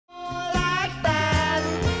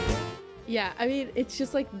Yeah, I mean, it's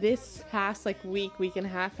just like this past like week and a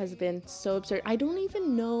half has been so absurd. I don't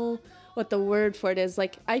even know what the word for it is.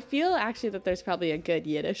 Like, I feel actually that there's probably a good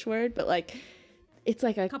Yiddish word, but like, it's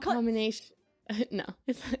like a combination. No,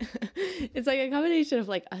 it's like a combination of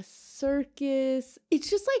like a circus. It's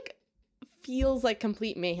just like feels like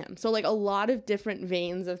complete mayhem. So like a lot of different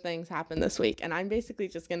veins of things happen this week, and I'm basically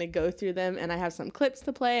just gonna go through them. And I have some clips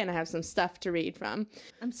to play, and I have some stuff to read from.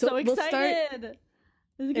 I'm so excited.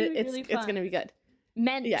 This is gonna be really fun. It's gonna be good.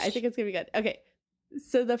 Mensch. Yeah, I think it's gonna be good. Okay,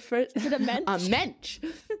 so the first is it a mensch? A mensch.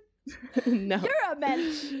 No, you're a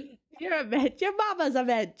mensch. You're a mensch. Your mama's a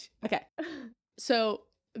mensch. Okay, so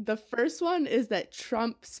the first one is that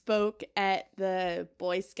Trump spoke at the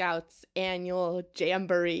Boy Scouts annual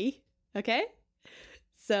jamboree. Okay,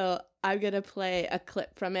 so I'm gonna play a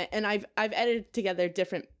clip from it, and I've edited together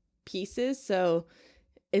different pieces, so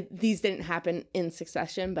these didn't happen in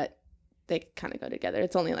succession, but they kind of go together.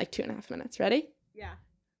 It's only like 2.5 minutes. Ready? Yeah.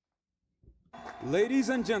 Ladies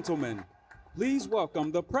and gentlemen, please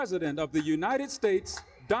welcome the President of the United States,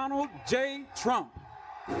 Donald J. Trump.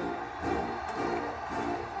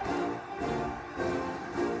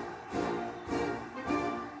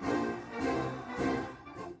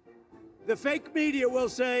 The fake media will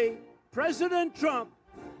say, President Trump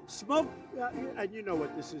spoke, and you know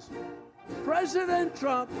what this is. President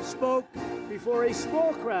Trump spoke before a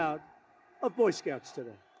small crowd of Boy Scouts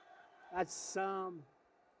today.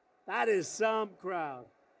 That is some crowd.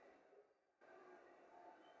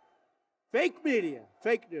 Fake media,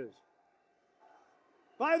 fake news.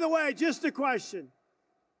 By the way, just a question.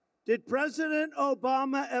 Did President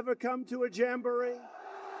Obama ever come to a jamboree?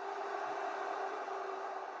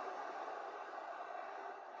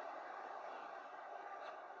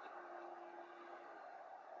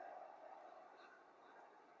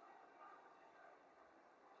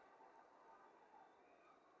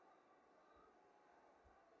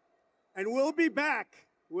 And we'll be back.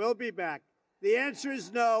 We'll be back. The answer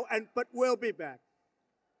is no, but we'll be back.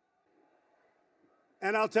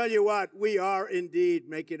 And I'll tell you what, we are indeed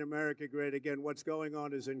making America great again. What's going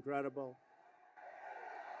on is incredible.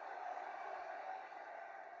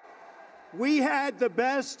 We had the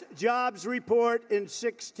best jobs report in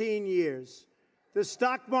 16 years. The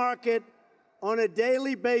stock market on a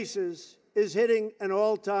daily basis is hitting an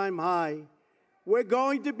all-time high. We're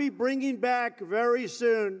going to be bringing back very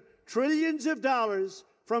soon trillions of dollars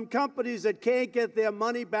from companies that can't get their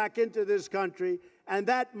money back into this country, and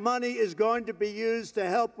that money is going to be used to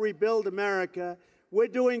help rebuild America. We're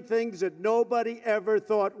doing things that nobody ever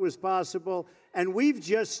thought was possible, and we've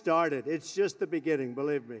just started. It's just the beginning,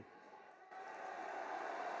 believe me.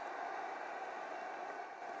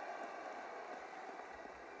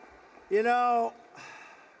 You know,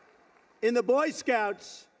 in the Boy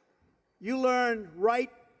Scouts, you learn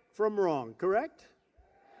right from wrong, correct?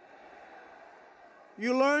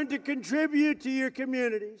 You learn to contribute to your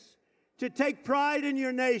communities, to take pride in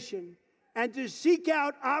your nation, and to seek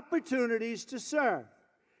out opportunities to serve.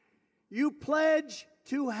 You pledge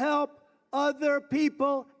to help other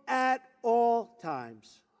people at all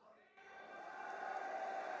times.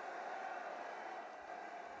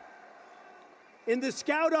 In the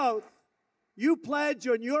Scout Oath, you pledge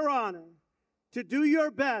on your honor to do your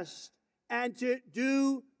best and to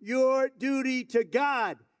do your duty to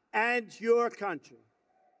God and your country.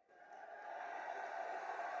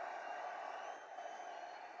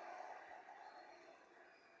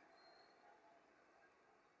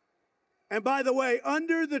 And by the way,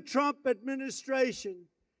 under the Trump administration,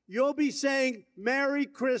 you'll be saying Merry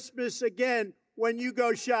Christmas again when you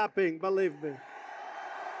go shopping, believe me.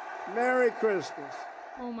 Merry Christmas.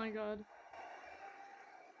 Oh my God.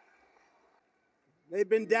 They've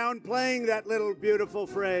been downplaying that little beautiful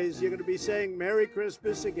phrase. You're going to be saying Merry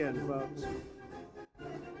Christmas again, folks.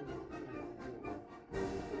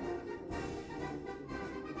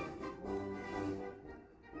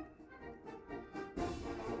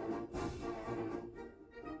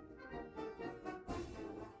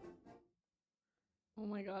 Oh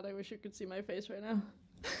my God, I wish you could see my face right now.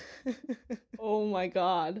 Oh my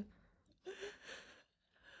God.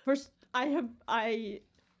 First, I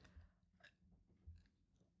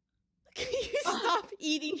Can you stop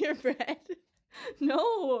eating your bread?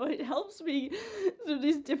 No, it helps me through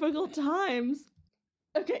these difficult times.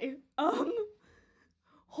 Okay,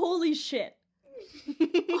 holy shit.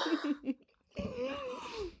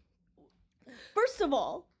 First of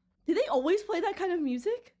all, do they always play that kind of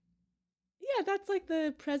music? Yeah, that's like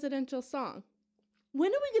the presidential song.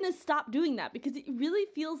 When are we going to stop doing that? Because it really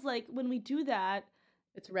feels like when we do that...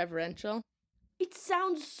 It's reverential. It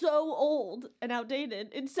sounds so old and outdated.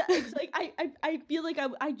 It's like I feel like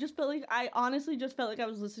I just felt like I honestly just felt like I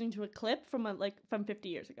was listening to a clip from from 50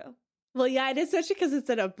 years ago. Well, yeah, and especially because it's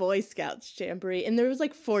at a Boy Scouts jamboree, and there was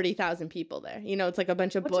like 40,000 people there. You know, it's like a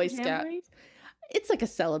bunch of What's Boy a Scouts. jamboree? It's like a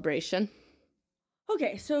celebration.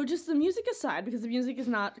 Okay, so just the music aside, because the music is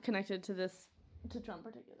not connected to Trump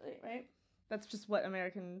particularly, right? That's just what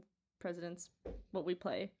American presidents, what we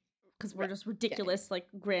play. Because we're just ridiculous, like,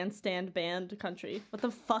 grandstand band country. What the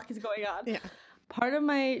fuck is going on? Yeah. Part of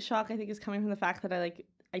my shock, I think, is coming from the fact that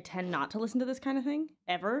I tend not to listen to this kind of thing,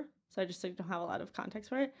 ever. So I just don't have a lot of context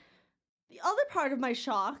for it. The other part of my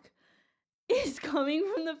shock is coming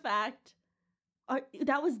from the fact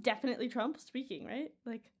that was definitely Trump speaking, right?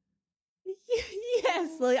 Like,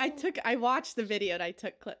 Yes, like I watched the video and I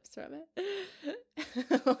took clips from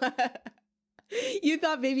it. You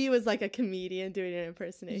thought maybe it was like a comedian doing an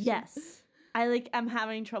impersonation? yes. I'm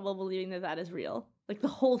having trouble believing that is real. Like, the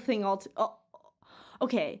whole thing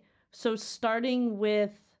okay, so starting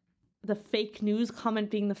with the fake news comment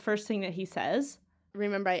being the first thing that he says.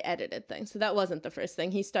 Remember, I edited things, so that wasn't the first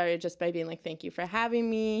thing. He started just by being like, "Thank you for having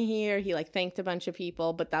me here." He like thanked a bunch of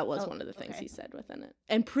people, but that was one of the things he said within it.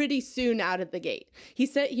 And pretty soon out of the gate, he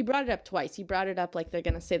brought it up twice. He brought it up like they're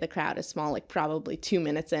gonna say the crowd is small, like probably 2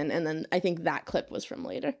 minutes in, and then I think that clip was from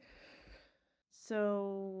later.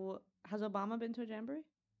 So has Obama been to a jamboree?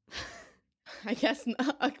 I guess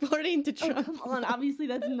not, according to Trump. Oh, come on, obviously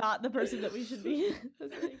that's not the person that we should be.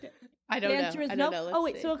 I don't know. The answer is I no. don't know. Oh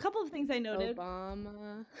wait, Let's so see. a couple of things I noted.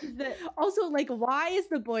 Obama. Is that Also, like, why is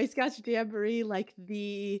the Boy Scouts jamboree like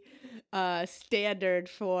the standard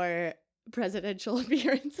for presidential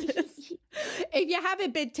appearances? If you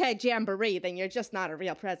haven't been to a jamboree, then you're just not a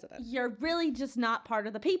real president. you're really just not part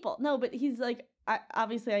of the people? No, but he's like,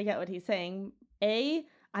 obviously I get what he's saying. I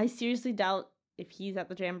seriously doubt if he's at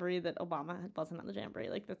the jamboree that Obama wasn't at the jamboree.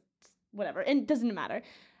 Like, that's whatever, and it doesn't matter.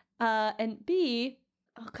 And B,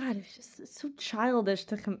 oh god, it's so childish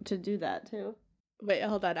to do that too. Wait,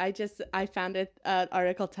 hold on. I found an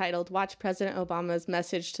article titled "Watch President Obama's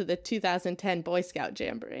Message to the 2010 Boy Scout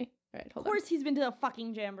Jamboree." All right, hold on. Of course he's been to a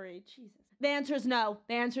fucking jamboree. Jesus. The answer is no.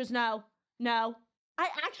 The answer is no. No. I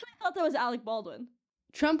actually thought that was Alec Baldwin.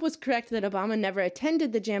 Trump was correct that Obama never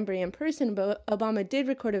attended the jamboree in person, but Obama did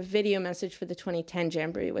record a video message for the 2010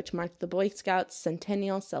 jamboree, which marked the Boy Scouts'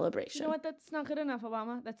 centennial celebration. You know what? That's not good enough,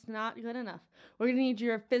 Obama. That's not good enough. We're gonna need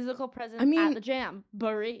your physical presence at the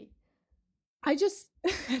jamboree.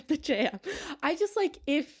 The jam. I just like,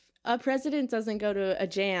 if a president doesn't go to a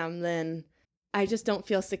jam, then I just don't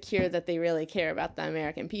feel secure that they really care about the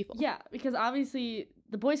American people. Yeah, because obviously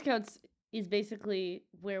the Boy Scouts is basically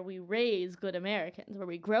where we raise good Americans, where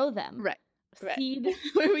we grow them. Right. Seed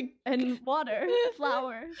and water,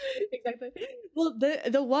 flower. Exactly. Well,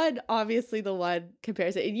 the one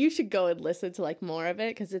comparison, and you should go and listen to like more of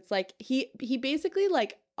it, because it's like he basically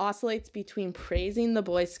like oscillates between praising the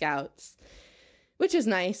Boy Scouts, which is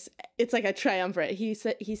nice. It's like a triumvirate. He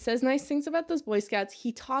says nice things about those Boy Scouts.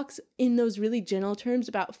 He talks in those really general terms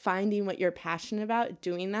about finding what you're passionate about,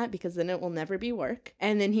 doing that, because then it will never be work.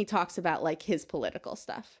 And then he talks about like his political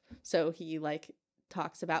stuff. So he like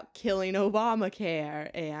talks about killing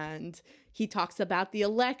Obamacare, and he talks about the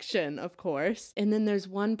election, of course. And then there's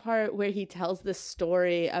one part where he tells this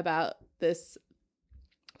story about this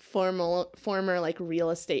former like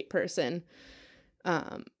real estate person.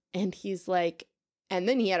 And he's like, and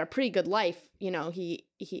then he had a pretty good life. You know, he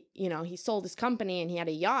sold his company and he had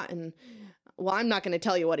a yacht, and well, I'm not going to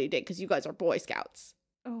tell you what he did because you guys are Boy Scouts.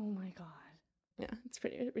 Oh my god. Yeah, it's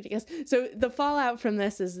pretty ridiculous. So the fallout from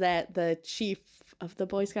this is that the chief of the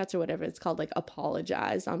Boy Scouts, or whatever it's called, like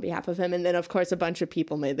apologized on behalf of him. And then of course a bunch of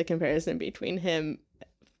people made the comparison between the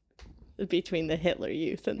Hitler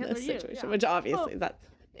Youth and this situation, which obviously that's...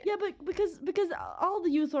 Yeah, but because all the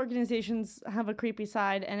youth organizations have a creepy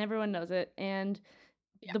side and everyone knows it, and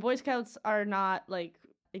the Boy Scouts are not like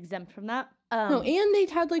exempt from that. No, and they'd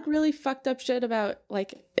had like really fucked up shit about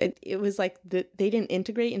like it was like they didn't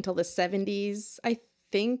integrate until the 70s, I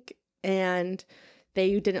think, and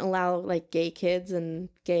they didn't allow like gay kids and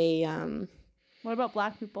gay What about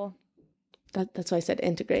black people? That's why I said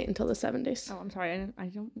integrate until the 70s. Oh, I'm sorry. I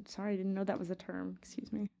didn't know that was a term.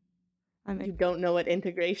 Excuse me. You don't know what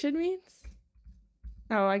integration means?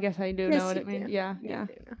 Oh, I guess I do know what it means. Yeah.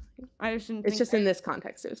 I just didn't. It's just in this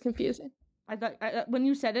context. It was confusing. I thought when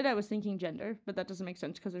you said it, I was thinking gender, but that doesn't make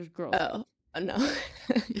sense because there's girls. Oh, no.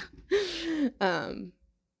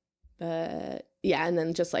 But yeah, and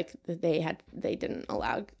then just like they didn't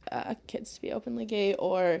allow kids to be openly gay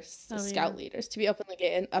or scout leaders to be openly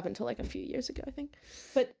gay up until like a few years ago, I think.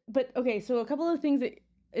 But okay, so a couple of things that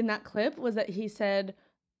in that clip was that he said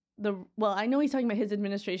well, I know he's talking about his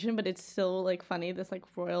administration, but it's still like funny, this like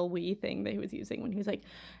royal we thing that he was using when he was like,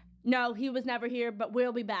 no, he was never here, but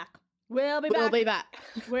we'll be back. We'll be back.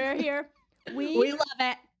 We're here. We love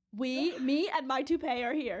it. Me and my toupee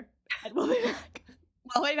are here. And we'll be back.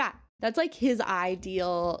 We'll be back. That's like his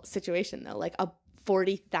ideal situation though. Like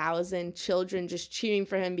 40,000 children just cheering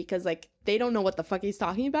for him because like they don't know what the fuck he's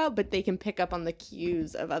talking about, but they can pick up on the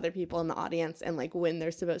cues of other people in the audience and like when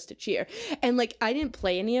they're supposed to cheer. And like I didn't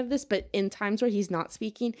play any of this, but in times where he's not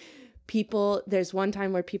speaking, there's one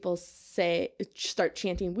time where people start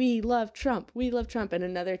chanting, we love Trump, and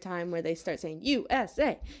another time where they start saying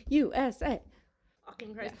USA, USA.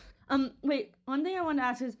 Fucking Christ. Yeah. Wait, one thing I wanted to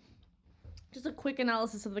ask is just a quick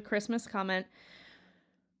analysis of the Christmas comment.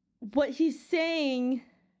 What he's saying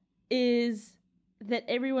is that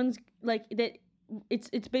everyone's like that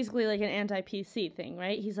it's basically like an anti-PC thing,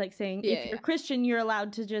 right? He's like saying if you're Christian, you're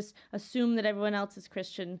allowed to just assume that everyone else is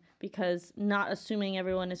Christian because not assuming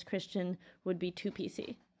everyone is Christian would be too PC.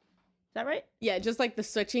 Is that right? Yeah, just like the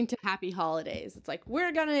switching to happy holidays. It's like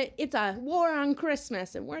it's a war on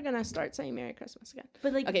Christmas and we're gonna start saying Merry Christmas again.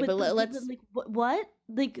 But like, okay, but let's like what?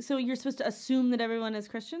 Like, so you're supposed to assume that everyone is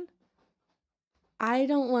Christian? I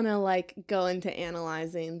don't want to like go into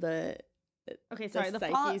analyzing the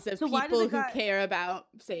psyches of people who care about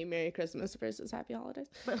saying Merry Christmas versus Happy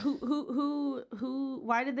Holidays. But who?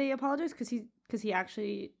 Why did they apologize? Because he's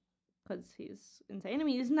insane. I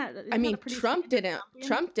mean, isn't that? I mean, Trump didn't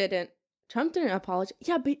apologize.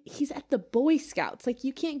 Yeah, but he's at the Boy Scouts. Like,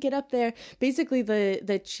 you can't get up there. Basically,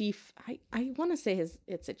 the chief. I want to say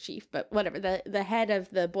it's a chief, but whatever. The head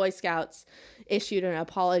of the Boy Scouts issued an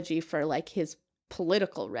apology for like his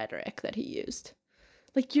political rhetoric that he used.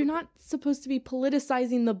 Like, you're not supposed to be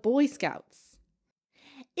politicizing the Boy Scouts.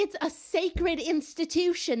 It's a sacred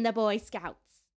institution, the Boy Scouts.